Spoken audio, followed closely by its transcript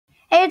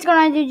Hey, what's going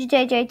on, dude?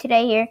 JJ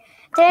today here.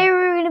 Today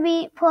we're going to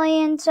be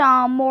playing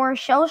some more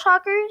Shell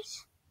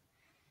Shockers.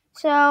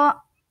 So,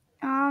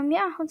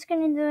 yeah, let's get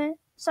into it.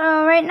 So,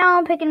 right now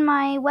I'm picking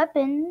my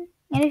weapon.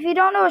 And if you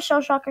don't know what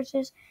Shell Shockers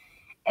is,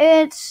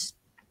 it's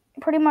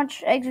pretty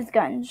much eggs with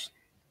guns.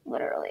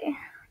 Literally.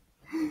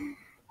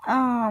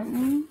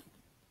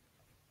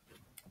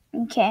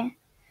 Okay.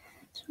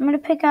 So I'm going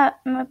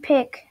to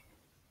pick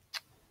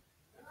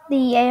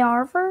the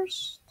AR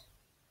first.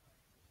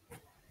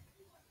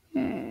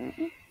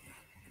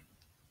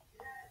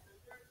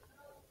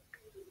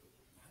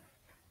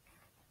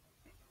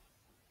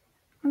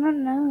 I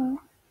don't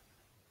know.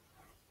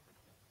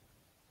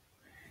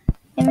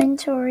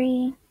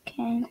 Inventory.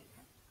 Okay.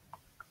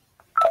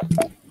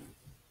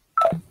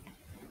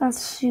 That's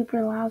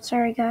super loud.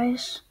 Sorry,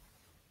 guys.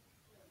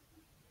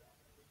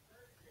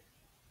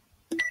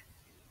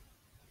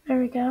 There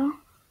we go.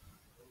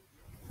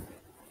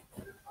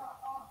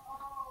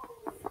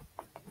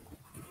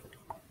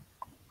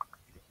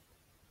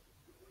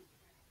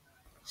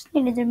 Just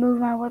needed to move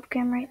my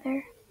webcam right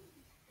there.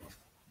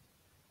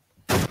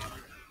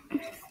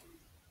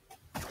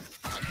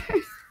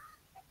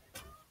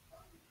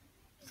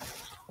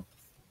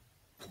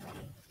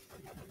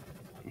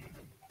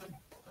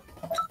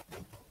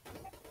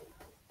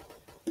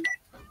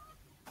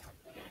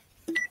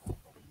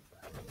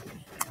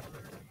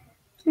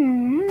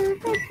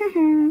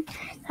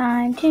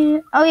 Time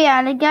to. Oh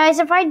yeah, guys,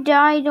 if I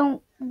die,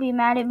 don't be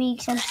mad at me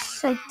because I'm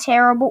so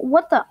terrible.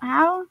 What the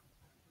how?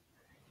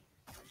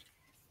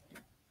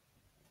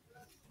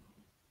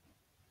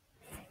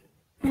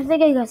 I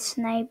think I got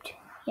sniped.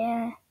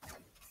 Yeah.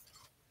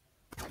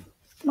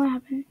 What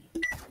happened?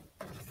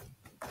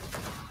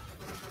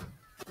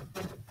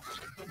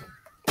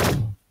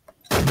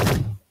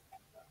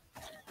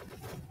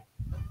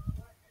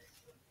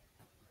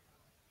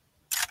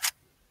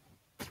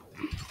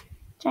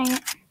 Dang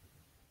it.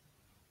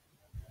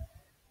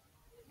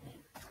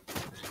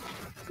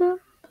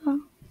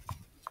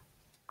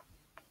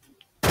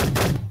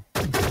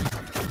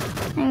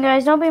 And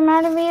guys, don't be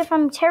mad at me if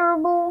I'm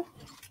terrible.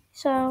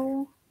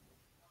 So.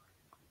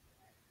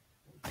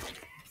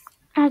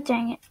 Oh,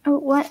 dang it. Oh,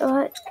 what?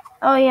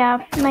 Oh,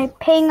 yeah. My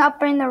ping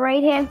up in the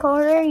right-hand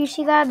corner. You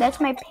see that? That's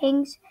my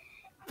pings.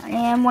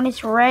 And when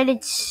it's red,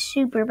 it's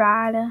super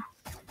bad.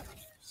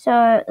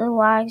 So it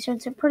lags. So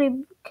it's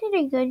pretty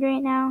good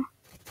right now.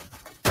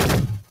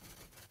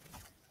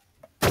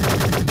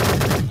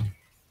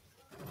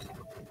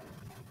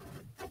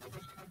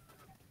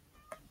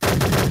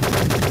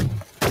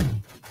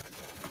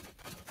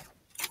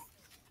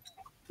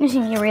 Just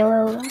need to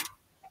reload.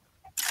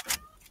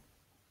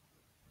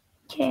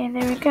 Okay,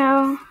 there we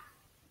go.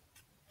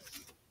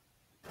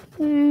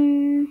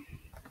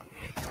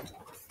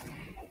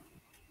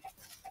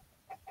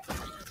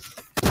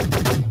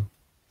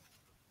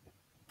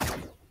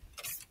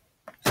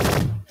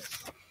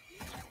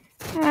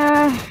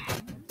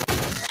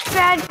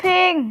 Bad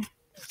ping.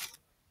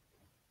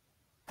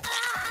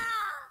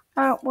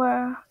 Oh,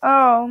 well.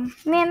 Oh,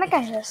 man, that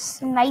guy's a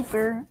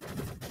sniper.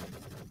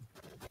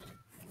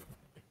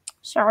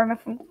 Sorry,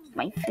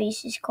 my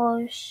face is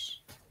close.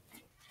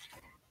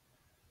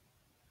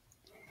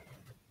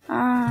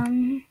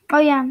 Oh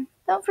yeah,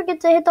 don't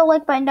forget to hit the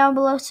like button down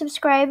below,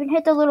 subscribe, and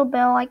hit the little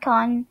bell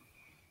icon.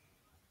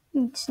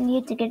 You just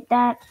need to get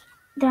that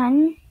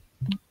done.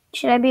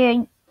 Should I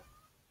be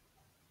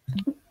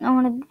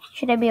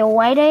a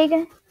white egg?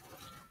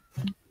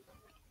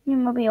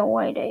 I'm gonna be a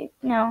white egg.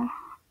 No,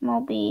 I'm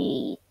gonna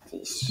be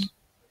this.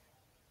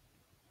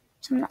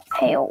 So I'm not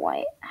pale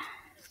white.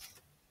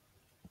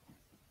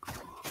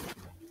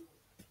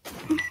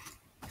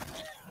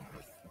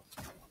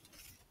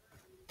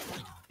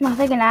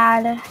 Nothing an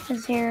ad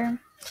is here,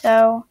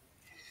 so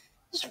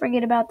just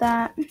forget about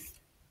that.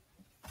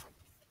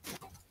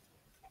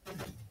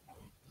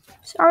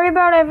 Sorry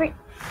about every.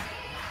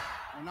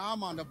 When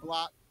I'm on the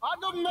block, I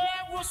demand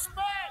respect.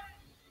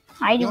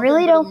 I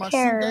really don't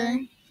care.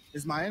 Game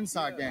is my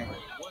inside game.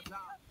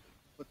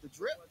 But the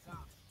drip.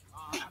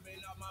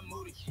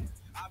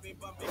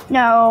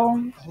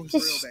 No,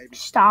 just real,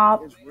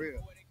 stop. It's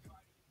real.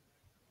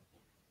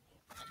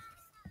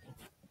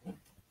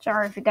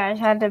 Sorry if you guys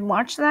had to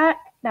watch that.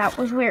 That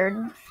was weird.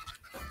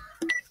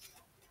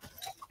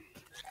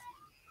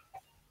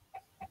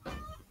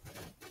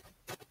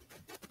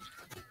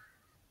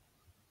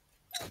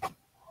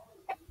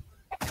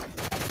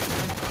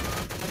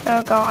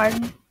 Oh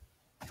god.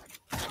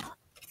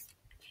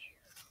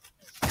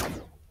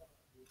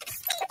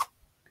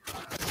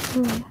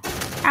 Ooh.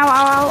 Ow,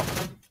 ow, ow.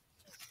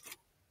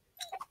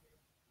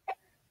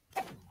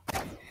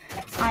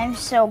 I'm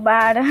so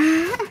bad.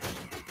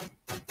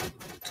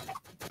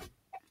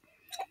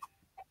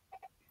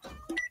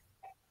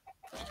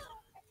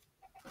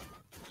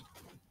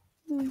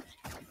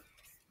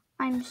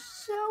 I'm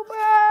so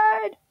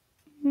bad.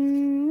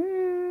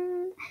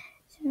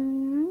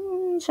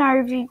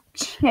 Sorry if you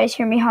guys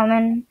hear me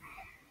humming.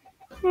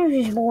 I'm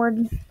just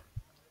bored.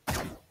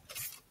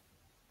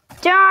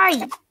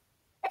 Die!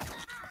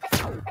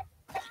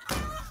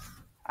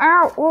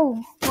 Ow!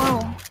 Oh,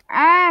 Whoa.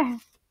 Ah.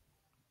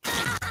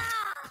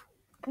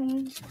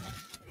 I'm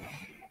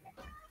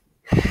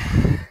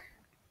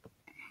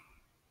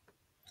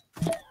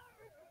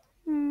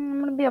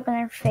gonna be up in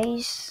their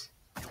face.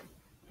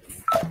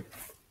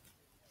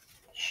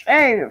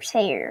 Sheriff's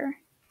here.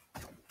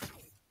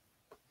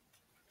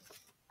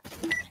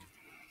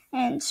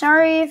 And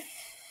sorry if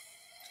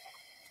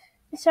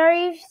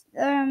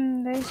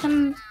there's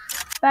some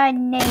bad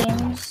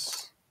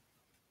names.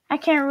 I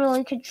can't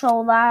really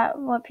control that,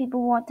 what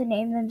people want to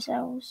name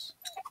themselves.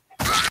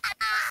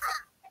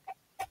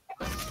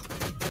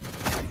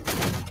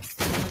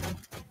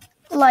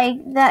 Like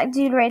that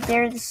dude right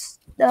there, this,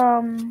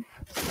 you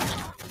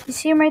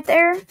see him right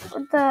there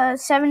with the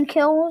 7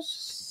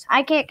 kills?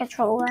 I can't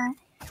control that.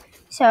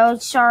 So,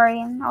 sorry.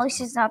 At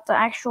least it's not the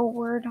actual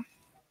word.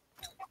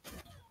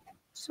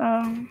 So.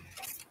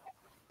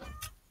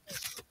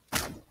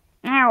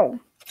 Ow.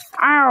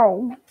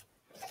 Ow.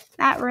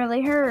 That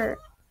really hurt.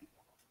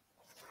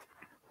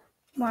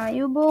 Why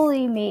you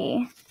bully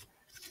me?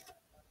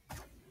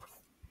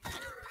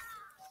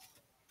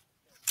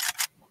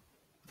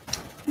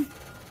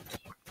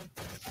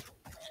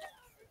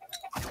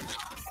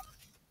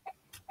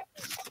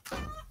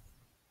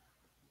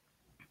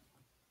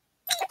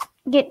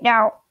 Get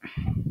out.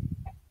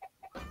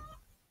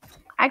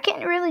 I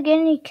can't really get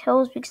any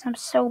kills because I'm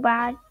so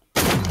bad.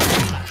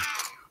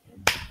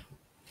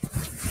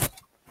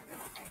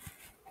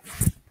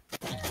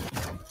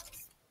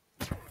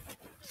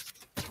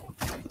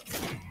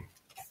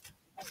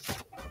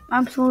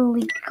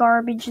 Absolutely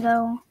garbage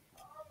though.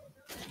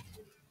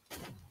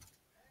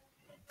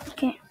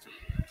 Okay.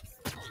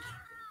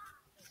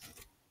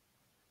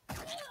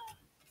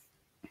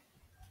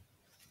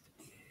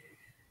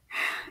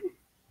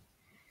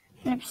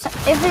 If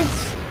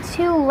it's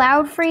too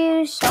loud for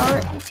you,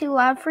 sorry.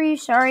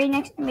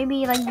 Next,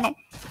 maybe like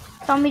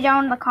tell me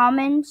down in the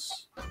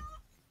comments.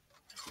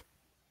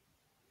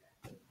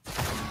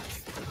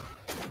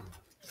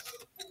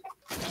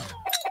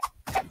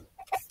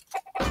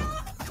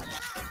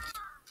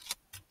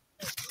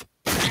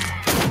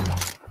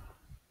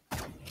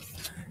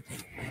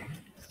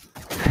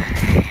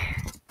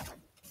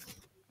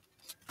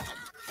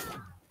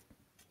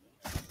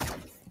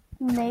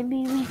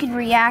 Maybe we could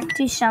react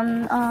to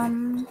some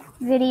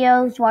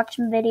videos, watch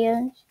some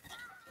videos,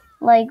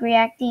 like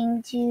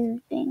reacting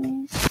to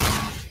things.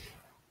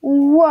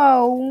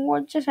 Whoa,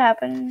 what just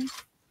happened?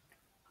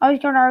 I was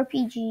going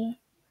RPG.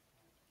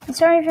 I'm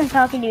sorry if I'm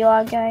talking to you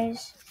all,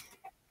 guys.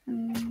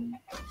 Trying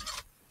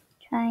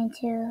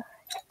to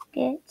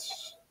get.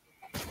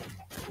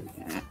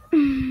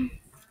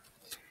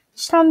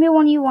 Just tell me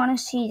what you want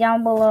to see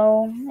down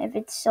below. If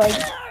it's like.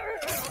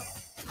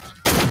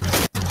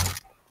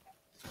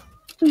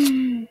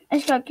 I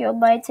just got killed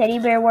by a teddy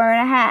bear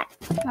wearing a hat.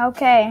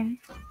 Okay.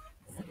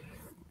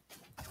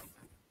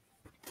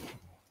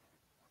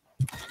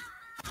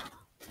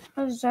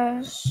 What is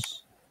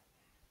this?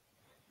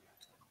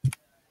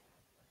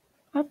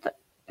 What the?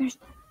 There's...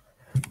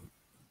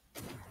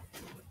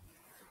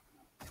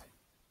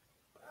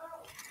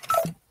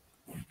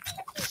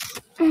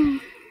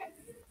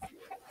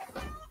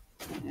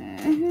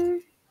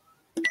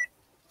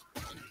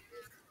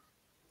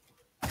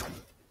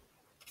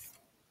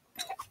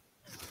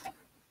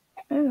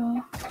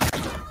 Ew.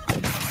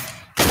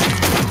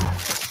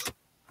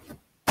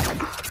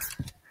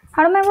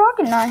 How did my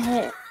rocket not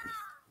hit?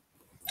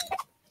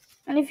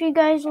 And if you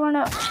guys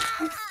wanna,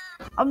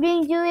 I'll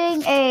be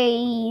doing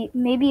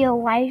maybe a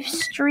live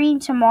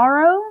stream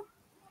tomorrow.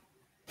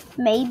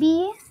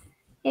 Maybe,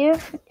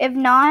 if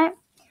not.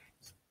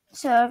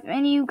 So if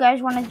any of you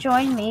guys want to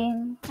join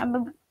me,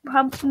 I'm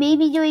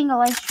maybe doing a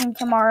live stream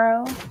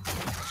tomorrow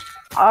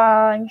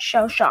on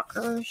Shell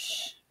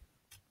Shockers.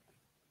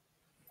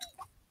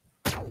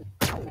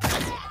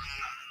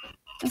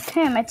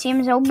 Okay, my team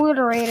is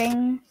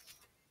obliterating.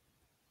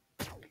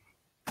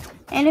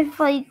 And if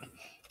there's,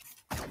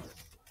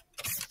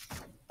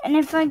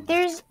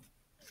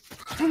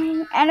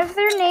 and if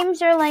their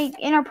names are like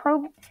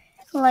inappropriate,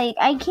 like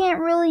I can't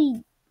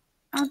really,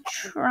 I'll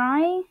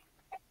try.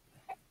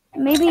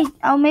 Maybe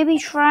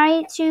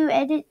try to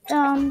edit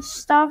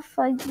stuff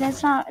like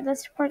that's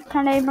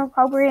kind of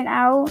inappropriate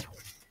out.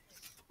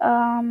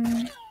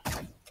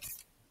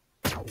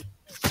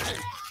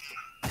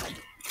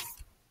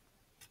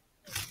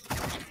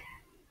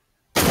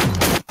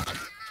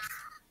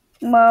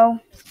 Well,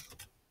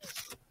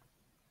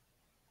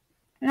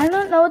 and I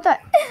don't know what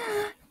that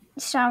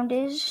sound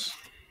is.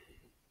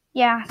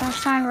 Yeah, that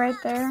sound right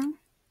there.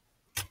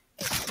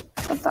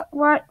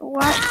 What?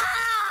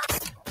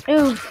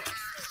 Ooh.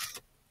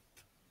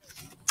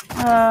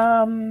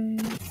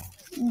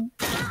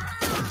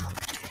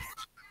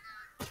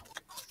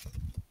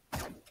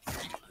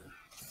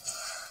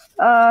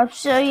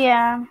 So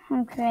yeah,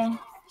 okay.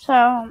 So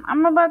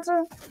I'm gonna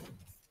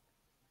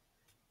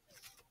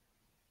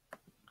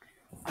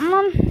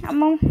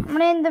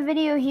end the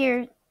video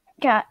here.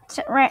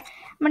 Right.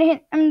 I'm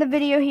gonna end the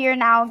video here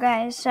now,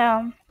 guys.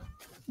 So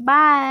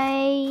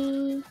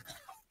bye.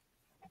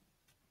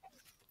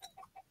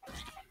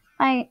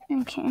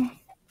 Okay.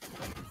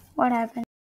 What happened?